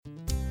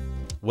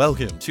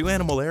Welcome to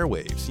Animal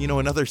Airwaves.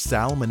 Another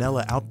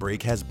salmonella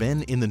outbreak has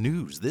been in the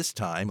news, this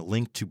time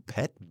linked to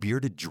pet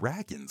bearded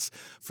dragons.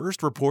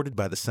 First reported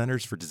by the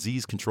Centers for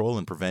Disease Control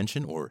and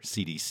Prevention, or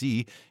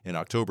CDC, in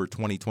October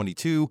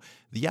 2022,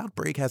 the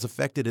outbreak has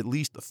affected at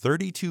least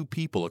 32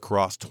 people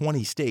across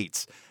 20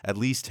 states. At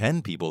least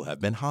 10 people have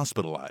been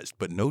hospitalized,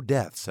 but no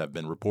deaths have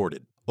been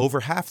reported.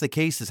 Over half the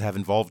cases have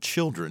involved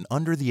children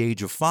under the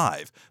age of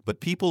 5, but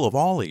people of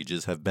all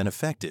ages have been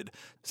affected.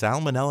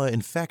 Salmonella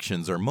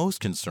infections are most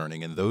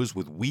concerning in those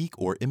with weak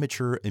or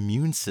immature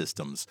immune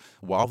systems.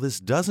 While this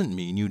doesn't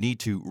mean you need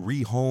to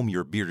rehome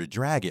your bearded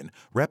dragon,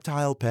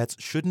 reptile pets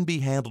shouldn't be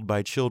handled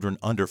by children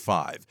under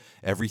 5.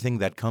 Everything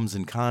that comes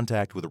in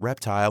contact with a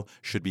reptile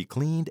should be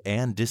cleaned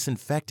and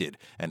disinfected,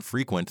 and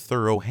frequent,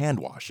 thorough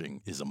hand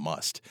washing is a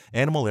must.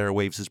 Animal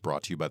Airwaves is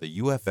brought to you by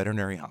the UF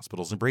Veterinary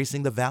Hospitals,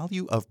 embracing the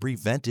value of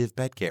preventive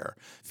pet care.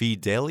 Feed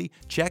daily,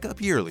 check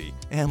up yearly,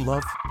 and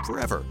love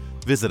forever.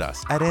 Visit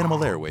us at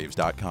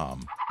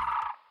animalairwaves.com.